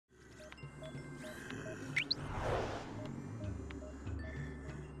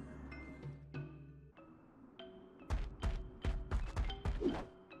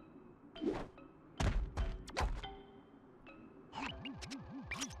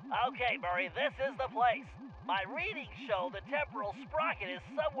Okay, Murray, this is the place. My readings show the temporal sprocket is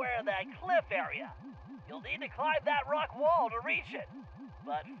somewhere in that cliff area. You'll need to climb that rock wall to reach it.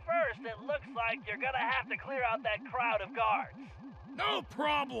 But first, it looks like you're gonna have to clear out that crowd of guards. No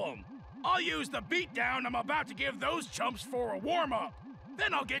problem. I'll use the beatdown I'm about to give those chumps for a warm-up.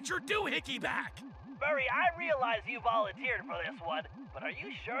 Then I'll get your doohickey back. Murray, I realize you volunteered for this one, but are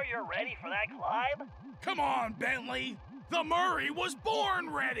you sure you're ready for that climb? Come on, Bentley. The Murray was born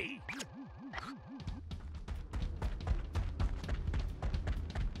ready.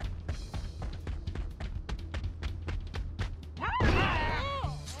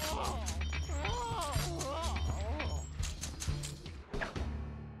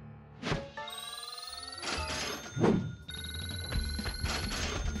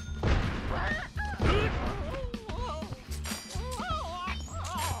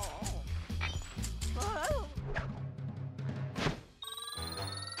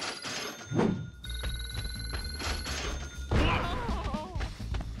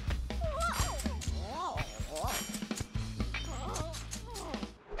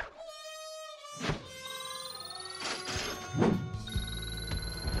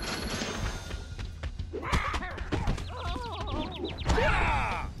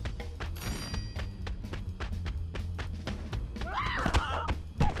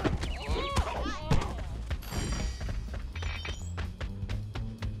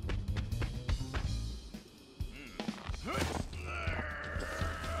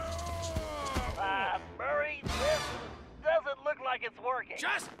 Murray, this doesn't look like it's working.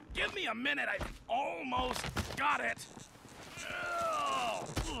 Just give me a minute. I almost got it.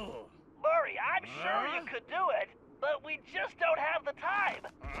 Murray, I'm sure you could do it, but we just don't have the time.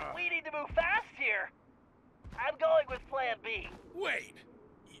 We need to move fast here. I'm going with Plan B. Wait.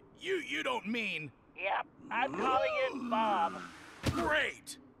 You don't mean... Yep, I'm calling it Bob.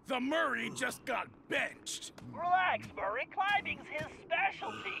 Great! The Murray just got benched. Relax, Murray. Climbing's his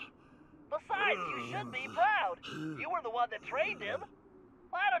specialty. Besides, you should be proud. You were the one that trained him.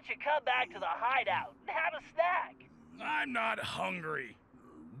 Why don't you come back to the hideout and have a snack? I'm not hungry.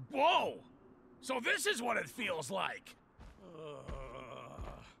 Whoa! So this is what it feels like.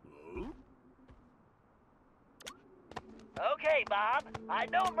 Okay, Bob. I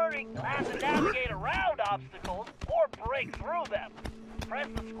know Murray has to navigate around obstacles or break through them. Press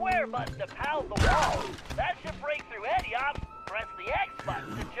the square button to pound the wall. That should break through any obstacle. Press the X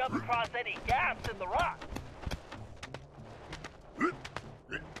button to jump across any gaps in the rock.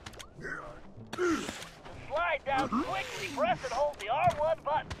 To slide down quickly, press and hold the R1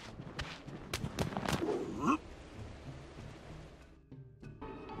 button.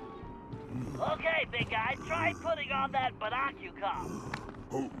 Okay, big guy, try putting on that binocular.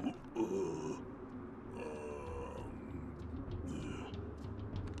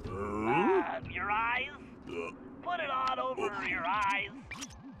 Your eyes? Put it on over your eyes.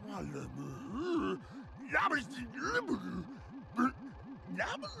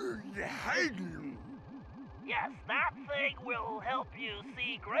 Yes, that thing will help you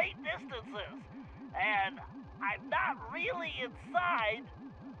see great distances. And I'm not really inside,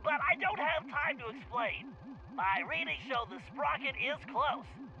 but I don't have time to explain. My readings show the sprocket is close.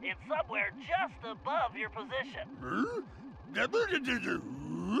 It's somewhere just above your position.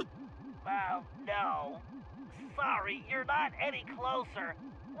 No. Sorry, you're not any closer.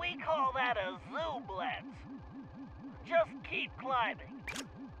 We call that a zoom lens. Just keep climbing.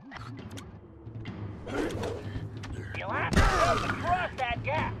 You'll have to jump across that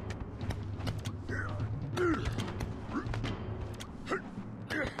gap.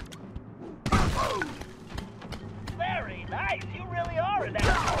 Very nice. You really are an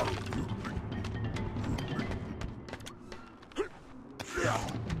asshole.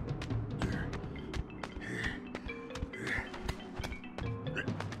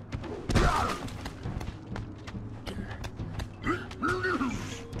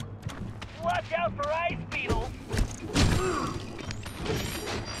 Watch out for ice beetles.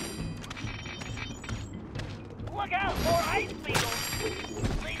 Look out for ice beetles.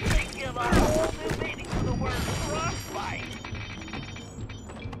 These things give a whole new meaning to the word frostbite.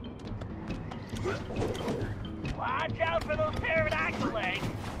 Watch out for those pterodactyl eggs.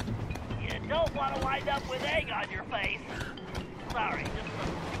 You don't want to wind up with egg on your face. Sorry, just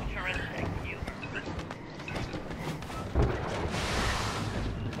some futuristic humor.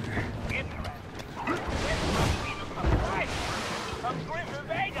 Interesting. This must be the supply source of Grizz's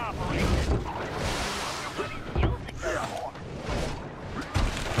egg operation. I wonder what he's using this for.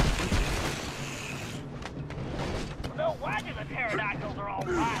 No wonder the pterodactyls are all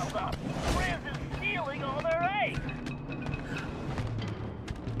riled up. Grizz is stealing all their eggs.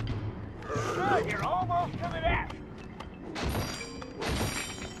 but you're almost to the nest.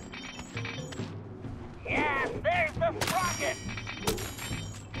 Yes, there's the sprocket.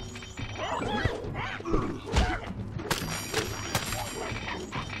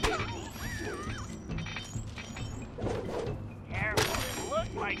 Careful, it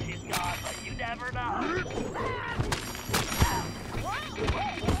looks like she's gone, but you never know.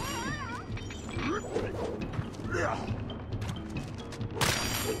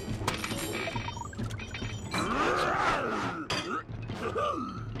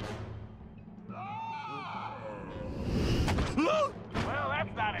 Well,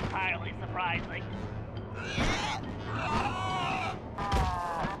 that's not entirely surprising.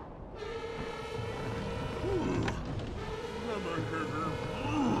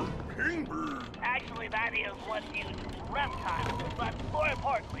 Actually, that is one huge reptile. But more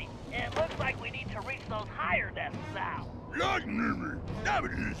importantly, it looks like we need to reach those higher nests now.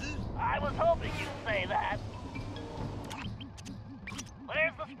 I was hoping you'd say that.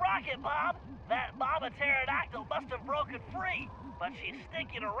 There's the sprocket, Bob. That mama pterodactyl must have broken free, but she's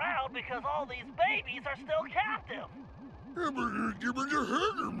sticking around because all these babies are still captive.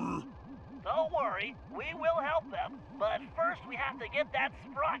 Don't worry, we will help them, but first we have to get that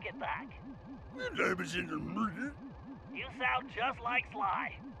sprocket back. You sound just like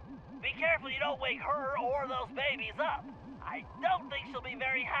Sly. Be careful you don't wake her or those babies up. I don't think she'll be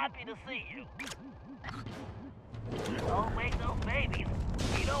very happy to see you. Don't wake those babies.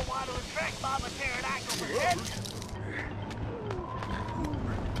 We don't want to attract Mama Pterodactyl's attention.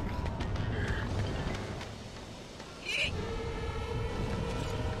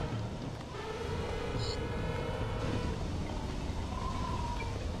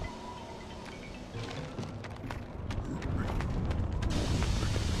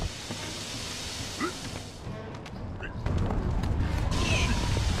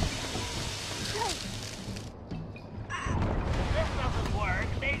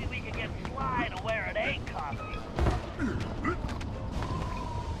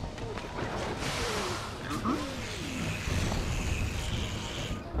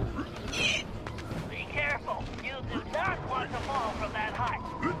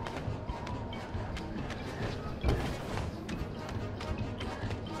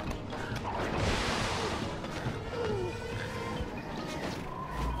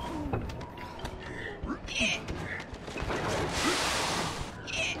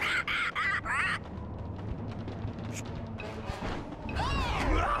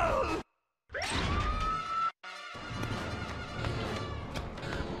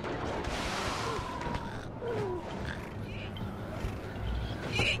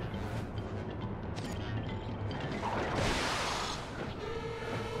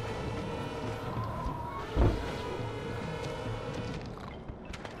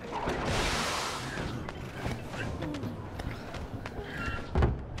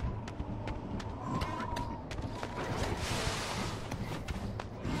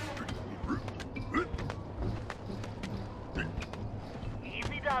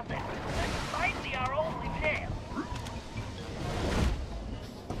 This might be our only chance.